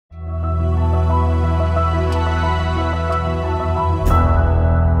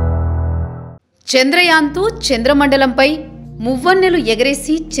చంద్రయాన్తో చంద్రమండలంపై మువ్వన్నెలు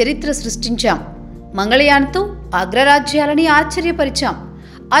ఎగరేసి చరిత్ర సృష్టించాం. మంగళయాన్తో అగ్రరాజ్యాలని ఆశ్చర్యపరిచాం.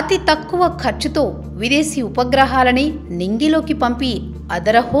 అతి తక్కువ ఖర్చుతో విదేశీ ఉపగ్రహాలని నింగిలోకి పంపి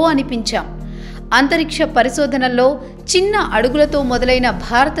అదరహో అనిపించాం. అంతరిక్ష పరిశోధనల్లో చిన్న అడుగులతో మొదలైన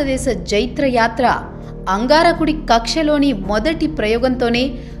భారతదేశ జైత్రయాత్ర అంగారకుడి కక్షలోని మొదటి ప్రయోగంతోనే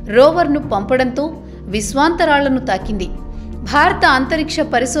రోవర్ను పంపడంతో విశ్వాంతరాళ్లను తాకింది. భారత అంతరిక్ష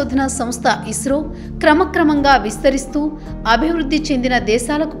పరిశోధన సంస్థ ఇస్రో క్రమక్రమంగా విస్తరిస్తూ అభివృద్ధి చెందిన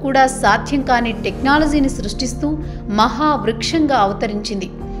దేశాలకు కూడా సాధ్యం కాని టెక్నాలజీని సృష్టిస్తూ మహావృక్షంగా అవతరించింది.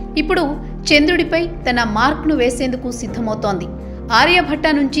 ఇప్పుడు చంద్రుడిపై తన మార్క్ను వేసేందుకు సిద్ధమవుతోంది. ఆర్యభట్ట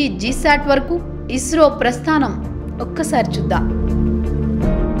నుంచి జీశాట్ వరకు ఇస్రో ప్రస్థానం ఒక్కసారి చూద్దాం.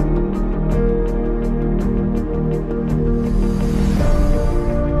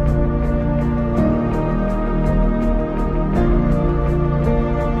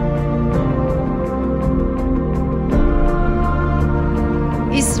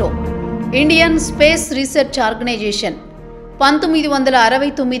 ISRO Indian space research organisation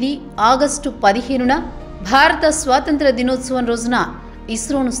 1969 August 15న భారత స్వాతంత్ర దినోత్సవం రోజున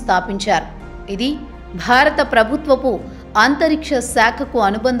ఇస్రోను స్థాపించారు. ఇది భారత ప్రభుత్వపు అంతరిక్ష శాఖకు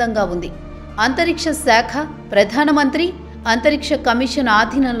అనుబంధంగా ఉంది. అంతరిక్ష శాఖ ప్రధానమంత్రి అంతరిక్ష కమిషన్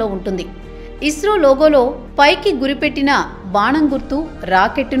ఆధీనంలో ఉంటుంది. ఇస్రో లోగోలో పైకి గురిపెట్టిన బాణం గుర్తు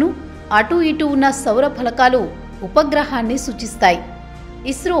రాకెట్ను, అటూ ఇటూ ఉన్న సౌర ఫలకాలు ఉపగ్రహాన్ని సూచిస్తాయి.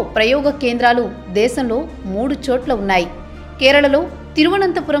 ఇస్రో ప్రయోగ కేంద్రాలు దేశంలో 3 చోట్ల ఉన్నాయి. కేరళలో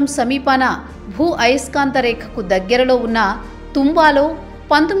తిరువనంతపురం సమీపాన భూ అయస్కాంత రేఖకు దగ్గరలో ఉన్న తుంబాలో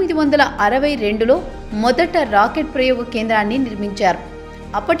 1962లో మొదట రాకెట్ ప్రయోగ కేంద్రాన్ని నిర్మించారు.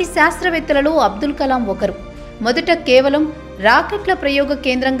 అప్పటి శాస్త్రవేత్తలలో అబ్దుల్ కలాం ఒకరు. మొదట కేవలం రాకెట్ల ప్రయోగ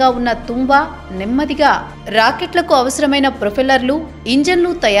కేంద్రంగా ఉన్న తుంబా నెమ్మదిగా రాకెట్లకు అవసరమైన ప్రొపెల్లర్లు,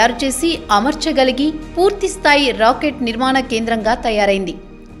 ఇంజన్లు తయారు చేసి అమర్చగలిగి పూర్తిస్థాయి రాకెట్ నిర్మాణ కేంద్రంగా తయారైంది.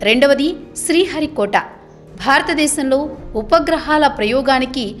 రెండవది శ్రీహరికోట. భారతదేశంలో ఉపగ్రహాల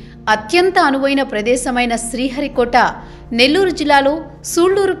ప్రయోగానికి అత్యంత అనువైన ప్రదేశమైన శ్రీహరికోట నెల్లూరు జిల్లాలో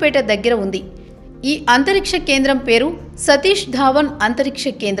సూళ్లూరుపేట దగ్గర ఉంది. ఈ అంతరిక్ష కేంద్రం పేరు సతీష్ ధావన్ అంతరిక్ష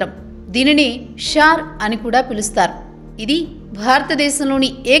కేంద్రం. దీనిని షార్ అని కూడా పిలుస్తారు. ఇది భారతదేశంలోని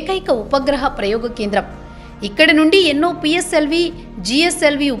ఏకైక ఉపగ్రహ ప్రయోగ కేంద్రం. ఇక్కడి నుండి ఎన్నో పిఎస్ఎల్వి,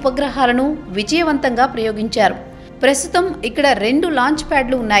 జిఎస్ఎల్వి ఉపగ్రహాలను విజయవంతంగా ప్రయోగించారు. ప్రస్తుతం ఇక్కడ 2 లాంచ్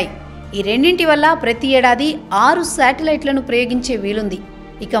ప్యాడ్లు ఉన్నాయి. ఈ రెండింటి వల్ల ప్రతి ఏడాది 6 శాటిలైట్లను ప్రయోగించే వీలుంది.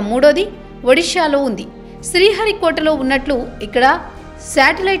 ఇక మూడోది ఒడిశాలో ఉంది. శ్రీహరికోటలో ఉన్నట్లు ఇక్కడ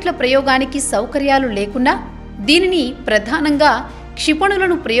శాటిలైట్ల ప్రయోగానికి సౌకర్యాలు లేకున్నా దీనిని ప్రధానంగా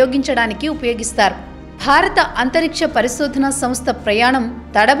క్షిపణులను ప్రయోగించడానికి ఉపయోగిస్తారు. భారత అంతరిక్ష పరిశోధన సంస్థ ప్రయాణం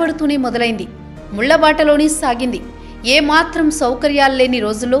తడబడుతూనే మొదలైంది. ముళ్లబాటలోనే సాగింది. ఏమాత్రం సౌకర్యాలు లేని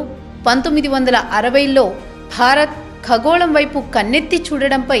రోజుల్లో 1960లో భారత్ ఖగోళం వైపు కన్నెత్తి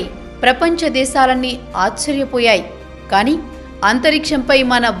చూడడంపై ప్రపంచ దేశాలన్నీ ఆశ్చర్యపోయాయి. కానీ అంతరిక్షంపై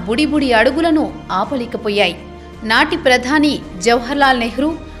మన బుడిబుడి అడుగులను ఆపలేకపోయాయి. నాటి ప్రధాని జవహర్లాల్ నెహ్రూ,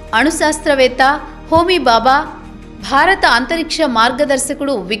 అణుశాస్త్రవేత్త హోమీ బాబా, భారత అంతరిక్ష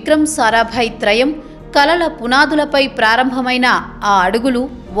మార్గదర్శకుడు విక్రమ్ సారాభాయ్ త్రయం కలల పునాదులపై ప్రారంభమైన ఆ అడుగులు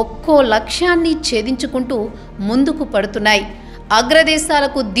ఒక్కో లక్ష్యాన్ని ఛేదించుకుంటూ ముందుకు పడుతున్నాయి.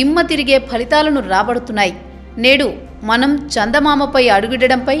 అగ్రదేశాలకు దిమ్మ తిరిగే ఫలితాలను రాబడుతున్నాయి. నేడు మనం చందమామపై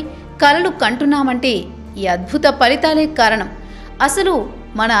అడుగిడడంపై కలలు కంటున్నామంటే ఈ అద్భుత ఫలితాలే కారణం. అసలు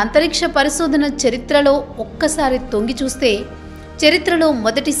మన అంతరిక్ష పరిశోధన చరిత్రలో ఒక్కసారి తొంగి చూస్తే చరిత్రలో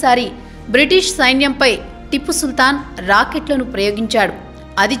మొదటిసారి బ్రిటిష్ సైన్యంపై టిప్పు సుల్తాన్ రాకెట్లను ప్రయోగించాడు.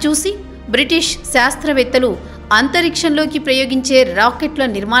 అది చూసి బ్రిటిష్ శాస్త్రవేత్తలు అంతరిక్షంలోకి ప్రయోగించే రాకెట్ల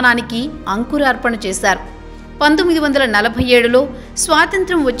నిర్మాణానికి అంకురార్పణ చేశారు. 1947లో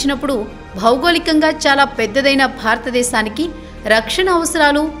స్వాతంత్ర్యం వచ్చినప్పుడు భౌగోళికంగా చాలా పెద్దదైన భారతదేశానికి రక్షణ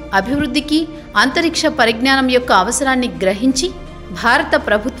అవసరాలు, అభివృద్ధికి అంతరిక్ష పరిజ్ఞానం యొక్క అవసరాన్ని గ్రహించి భారత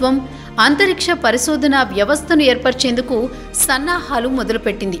ప్రభుత్వం అంతరిక్ష పరిశోధన వ్యవస్థను ఏర్పరిచేందుకు సన్నాహాలు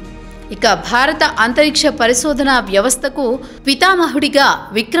మొదలుపెట్టింది. ఇక భారత అంతరిక్ష పరిశోధన వ్యవస్థకు పితామహుడిగా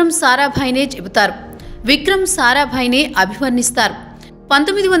విక్రమ్ సారాభాయ్నే చెబుతారు. విక్రమ్ సారాభాయ్నే అభివర్ణిస్తారు.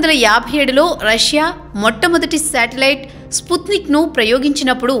 1957లో రష్యా మొట్టమొదటి శాటిలైట్ స్పుత్నిక్ను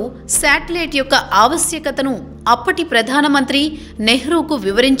ప్రయోగించినప్పుడు శాటిలైట్ యొక్క ఆవశ్యకతను అప్పటి ప్రధానమంత్రి నెహ్రూకు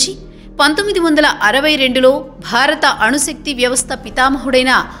వివరించి 1962లో భారత అణుశక్తి వ్యవస్థ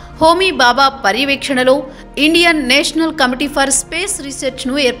పితామహుడైన హోమీ బాబా పర్యవేక్షణలో Indian national committee for space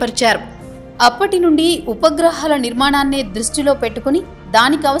రీసెర్చ్ను ఏర్పరిచారు. అప్పటి నుండి ఉపగ్రహాల నిర్మాణాన్నే దృష్టిలో పెట్టుకుని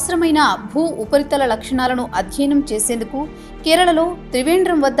దానికి అవసరమైన భూ ఉపరితల లక్షణాలను అధ్యయనం చేసేందుకు కేరళలో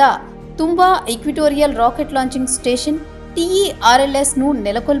త్రివేంద్రం వద్ద తుంబా ఈక్విటోరియల్ రాకెట్ లాంచింగ్ స్టేషన్ TERLSను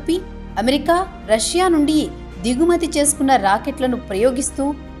నెలకొల్పి అమెరికా, రష్యా నుండి దిగుమతి చేసుకున్న రాకెట్లను ప్రయోగిస్తూ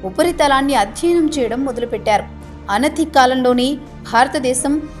ఉపరితలాన్ని అధ్యయనం చేయడం మొదలుపెట్టారు. అనతి కాలంలోనే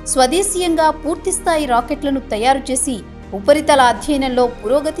భారతదేశం స్వదేశీయంగా పూర్తిస్థాయి రాకెట్లను తయారు చేసి ఉపరితల అధ్యయనంలో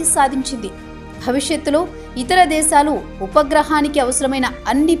పురోగతి సాధించింది. భవిష్యత్తులో ఇతర దేశాలు ఉపగ్రహానికి అవసరమైన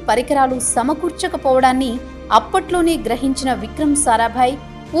అన్ని పరికరాలు సమకూర్చకపోవడాన్ని అప్పట్లోనే గ్రహించిన విక్రమ్ సారాభాయ్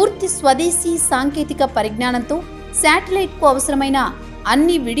పూర్తి స్వదేశీ సాంకేతిక పరిజ్ఞానంతో శాటిలైట్కు అవసరమైన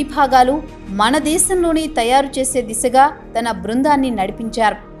అన్ని విడిభాగాలు మన దేశంలోనే తయారు చేసే దిశగా తన బృందాన్ని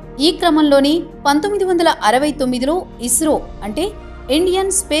నడిపించారు. ఈ క్రమంలోనే 1969లో ఇస్రో అంటే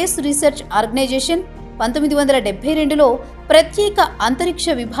ఇండియన్ స్పేస్ రీసెర్చ్ ఆర్గనైజేషన్, 1972లో ప్రత్యేక అంతరిక్ష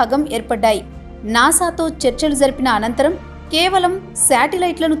విభాగం ఏర్పడ్డాయి. నాసాతో చర్చలు జరిపిన అనంతరం కేవలం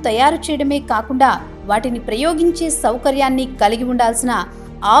శాటిలైట్లను తయారు చేయడమే కాకుండా వాటిని ప్రయోగించే సౌకర్యాన్ని కలిగి ఉండాల్సిన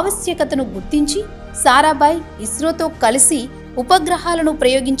ఆవశ్యకతను గుర్తించి సారాభాయ్ ఇస్రోతో కలిసి ఉపగ్రహాలను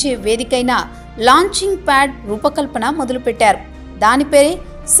ప్రయోగించే వేదికైన లాంచింగ్ ప్యాడ్ రూపకల్పన మొదలుపెట్టారు. దాని పేరే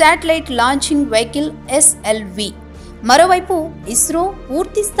శాటిలైట్ లాంచింగ్ వెహికల్ SLV. మరోవైపు ఇస్రో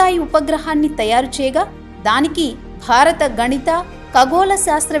పూర్తిస్థాయి ఉపగ్రహాన్ని తయారు చేయగా దానికి భారత గణిత ఖగోళ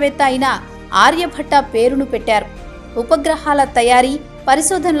శాస్త్రవేత్త అయిన ఆర్యభట్ట పేరును పెట్టారు. ఉపగ్రహాల తయారీ,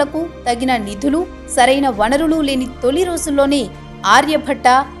 పరిశోధనలకు తగిన నిధులు, సరైన వనరులు లేని తొలి రోజుల్లోనే ఆర్యభట్ట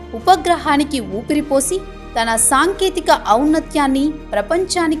ఉపగ్రహానికి ఊపిరిపోసి తన సాంకేతిక ఔన్నత్యాన్ని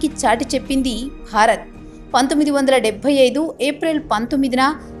ప్రపంచానికి చాటి చెప్పింది Bharat. 1975 April 19న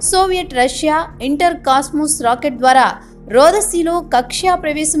Soviet Russia inter cosmos rocket ద్వారా రోదసీలో కక్ష్యా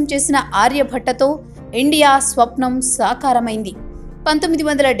ప్రవేశం చేసిన ఆర్యభట్టతో ఇండియా స్వప్నం సాకారమైంది.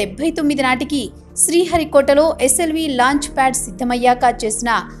 1979 నాటికి శ్రీహరికోటలో SLV లాంచ్ ప్యాడ్ సిద్ధమయ్యాక చేసిన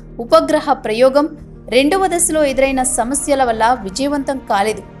ఉపగ్రహ ప్రయోగం రెండవ దశలో ఎదురైన సమస్యల వల్ల విజయవంతం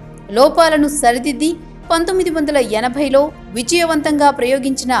కాలేదు. లోపాలను సరిదిద్ది 1980లో విజయవంతంగా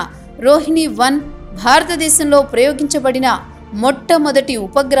ప్రయోగించిన రోహిణి-1 భారతదేశంలో ప్రయోగించబడిన మొట్టమొదటి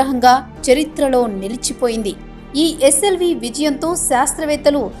ఉపగ్రహంగా చరిత్రలో నిలిచిపోయింది. ఈ SLV విజయంతో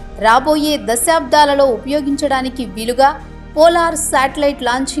శాస్త్రవేత్తలు రాబోయే దశాబ్దాలలో ఉపయోగించడానికి వీలుగా polar satellite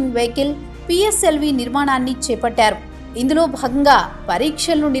launching vehicle PSLV నిర్మాణాన్ని చేపట్టారు. ఇందులో భాగంగా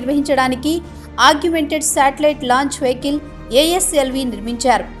పరీక్షలను నిర్వహించడానికి augmented satellite launch vehicle ASLV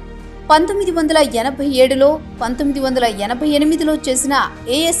నిర్మించారు. 1987లో 1988లో చేసిన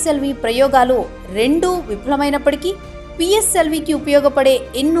ASLV ప్రయోగాలు రెండూ విఫలమైనప్పటికీ PSLVకి ఉపయోగపడే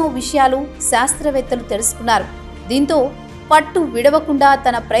ఎన్నో విషయాలు శాస్త్రవేత్తలు తెలుసుకున్నారు. దీంతో పట్టు విడవకుండా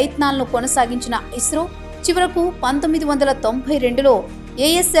తన ప్రయత్నాలను కొనసాగించిన ఇస్రో చివరకు 1992లో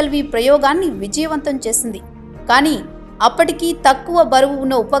ASLV ప్రయోగాన్ని విజయవంతం చేసింది. కానీ అప్పటికీ తక్కువ బరువు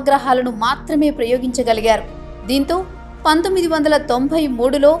ఉన్న ఉపగ్రహాలను మాత్రమే ప్రయోగించగలిగారు. దీంతో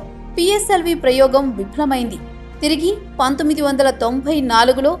 1993లో PSLV ప్రయోగం విఫలమైంది. తిరిగి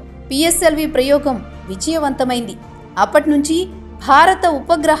 1994లో PSLV ప్రయోగం విజయవంతమైంది. అప్పటి నుంచి భారత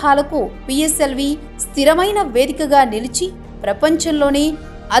ఉపగ్రహాలకు PSLV స్థిరమైన వేదికగా నిలిచి ప్రపంచంలోనే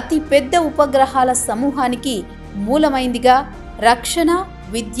అతి పెద్ద ఉపగ్రహాల సమూహానికి మూలమైందిగా రక్షణ,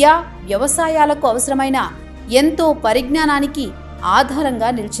 విద్య, వ్యవసాయాలకు అవసరమైన ఎంతో పరిజ్ఞానానికి ఆధారంగా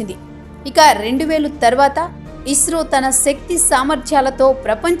నిలిచింది. ఇక 2000 తర్వాత ఇస్రో తన శక్తి సామర్థ్యాలతో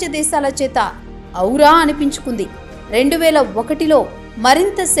ప్రపంచ దేశాల చేత ఔరా అనిపించుకుంది. 2001లో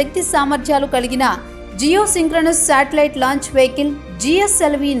మరింత శక్తి సామర్థ్యాలు కలిగిన geosynchronous satellite launch vehicle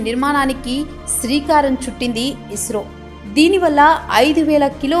GSLV నిర్మాణానికి శ్రీకారం చుట్టింది ఇస్రో. దీనివల్ల 5000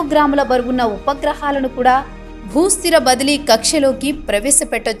 కిలోగ్రాముల బరువున్న ఉపగ్రహాలను కూడా భూస్థిర బదిలీ కక్షలోకి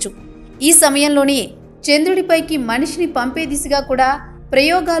ప్రవేశపెట్టొచ్చు. ఈ సమయంలోనే చంద్రుడిపైకి మనిషిని పంపే దిశగా కూడా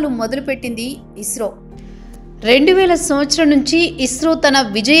ప్రయోగాలు మొదలుపెట్టింది ఇస్రో. 2000 సంవత్సరం నుంచి ఇస్రో తన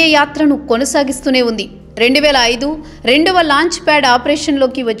విజయ యాత్రను కొనసాగిస్తూనే ఉంది. 2005 రెండవ లాంచ్ ప్యాడ్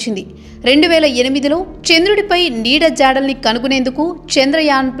ఆపరేషన్లోకి వచ్చింది. 2008లో చంద్రుడిపై నీడ జాడల్ని కనుగొనేందుకు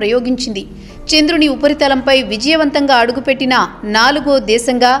చంద్రయాన్ ప్రయోగించింది. చంద్రుని ఉపరితలంపై విజయవంతంగా అడుగుపెట్టిన 4వ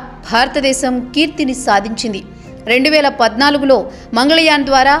దేశంగా భారతదేశం కీర్తిని సాధించింది. 2014లో మంగళయాన్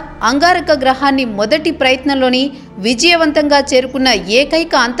ద్వారా అంగారక గ్రహాన్ని మొదటి ప్రయత్నంలోని విజయవంతంగా చేరుకున్న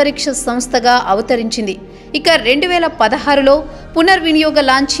ఏకైక అంతరిక్ష సంస్థగా అవతరించింది. ఇక 2016లో పునర్వినియోగ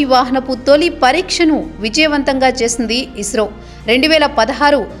లాంచీ వాహనపు తొలి పరీక్షను విజయవంతంగా చేసింది ఇస్రో.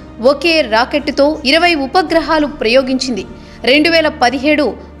 2016 ఒకే రాకెట్తో 20 ఉపగ్రహాలు ప్రయోగించింది. 2017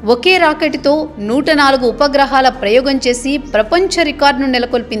 ఒకే రాకెట్తో 104 ఉపగ్రహాల ప్రయోగం చేసి ప్రపంచ రికార్డును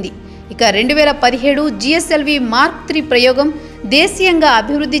నెలకొల్పింది. ఇక 2017 GSLV మార్క్ 3 ప్రయోగం దేశీయంగా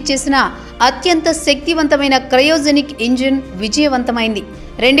అభివృద్ధి చేసిన అత్యంత శక్తివంతమైన క్రయోజెనిక్ ఇంజిన్ విజయవంతమైంది.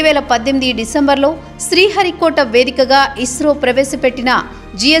 2018 డిసెంబర్లో శ్రీహరికోట వేదికగా ఇస్రో ప్రవేశపెట్టిన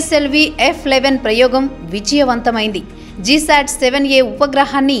GSLV F11 ప్రయోగం విజయవంతమైంది. GSAT-7A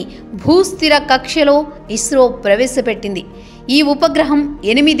ఉపగ్రహాన్ని భూస్థిర కక్షలో ఇస్రో ప్రవేశపెట్టింది. ఈ ఉపగ్రహం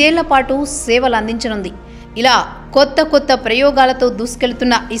 8 ఏళ్ల పాటు సేవలు అందించనుంది. ఇలా కొత్త ప్రయోగాలతో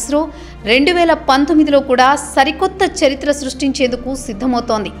దూసుకెళ్తున్న ఇస్రో 2019లో కూడా సరికొత్త చరిత్ర సృష్టించేందుకు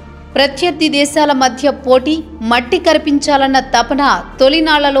సిద్ధమవుతోంది. ప్రత్యర్థి దేశాల మధ్య పోటీ, మట్టి కరిపించాలన్న తపన,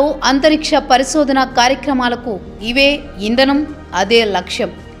 తొలినాళ్లలో అంతరిక్ష పరిశోధన కార్యక్రమాలకు ఇవే ఇంధనం, అదే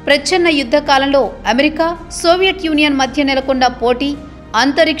లక్ష్యం. ప్రచ్ఛన్న యుద్ధ కాలంలో అమెరికా, సోవియట్ యూనియన్ మధ్య నెలకొన్న పోటీ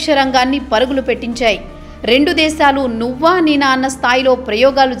అంతరిక్ష రంగాన్ని పరుగులు పెట్టించాయి. 2 దేశాలు నువ్వా నేనా అన్న స్థాయిలో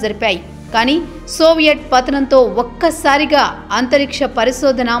ప్రయోగాలు జరిపాయి. కానీ సోవియట్ పతనంతో ఒక్కసారిగా అంతరిక్ష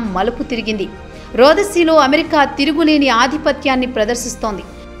పరిశోధన మలుపు తిరిగింది. రోదసీలో అమెరికా తిరుగులేని ఆధిపత్యాన్ని ప్రదర్శిస్తోంది.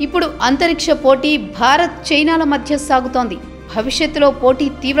 ఇప్పుడు అంతరిక్ష పోటీ భారత్, చైనాల మధ్య సాగుతోంది. భవిష్యత్తులో పోటీ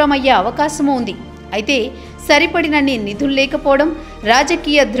తీవ్రమయ్యే అవకాశమూ ఉంది. అయితే సరిపడినన్ని నిధులు లేకపోవడం,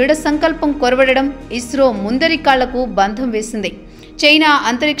 రాజకీయ దృఢ సంకల్పం కొరవడడం ఇస్రో ముందరి కాళ్లకు బంధం వేసింది. చైనా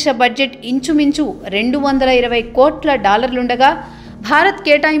అంతరిక్ష బడ్జెట్ ఇంచుమించు $220 కోట్ల భారత్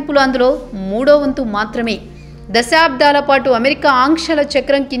కేటాయింపులు అందులో 3వ వంతు మాత్రమే. దశాబ్దాల పాటు అమెరికా ఆంక్షల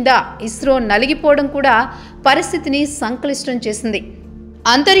చక్రం కింద ఇస్రో నలిగిపోవడం కూడా పరిస్థితిని సంక్లిష్టం చేసింది.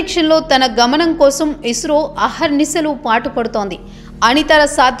 అంతరిక్షంలో తన గమనం కోసం ఇస్రో అహర్నిశలు పాటుపడుతోంది. అనితర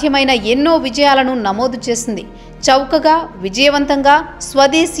సాధ్యమైన ఎన్నో విజయాలను నమోదు చేసింది. చౌకగా, విజయవంతంగా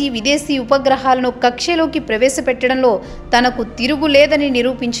స్వదేశీ, విదేశీ ఉపగ్రహాలను కక్షలోకి ప్రవేశపెట్టడంలో తనకు తిరుగులేదని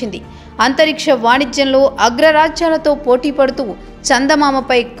నిరూపించింది. అంతరిక్ష వాణిజ్యంలో అగ్రరాజ్యాలతో పోటీ పడుతూ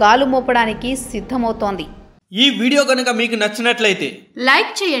చందమామపై కాలు మోపడానికి సిద్ధమవుతోంది. ఈ వీడియో కనుక మీకు నచ్చినట్లయితే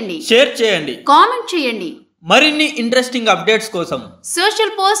లైక్ చేయండి, షేర్ చేయండి, కామెంట్ చేయండి. మరిన్ని ఇంట్రెస్టింగ్ అప్డేట్స్ కోసం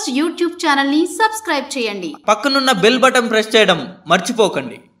సోషల్ పోస్ట్ యూట్యూబ్ ఛానల్ ని సబ్స్క్రైబ్ చేయండి. పక్కనున్న బెల్ బటన్ ప్రెస్ చేయడం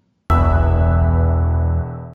మర్చిపోకండి.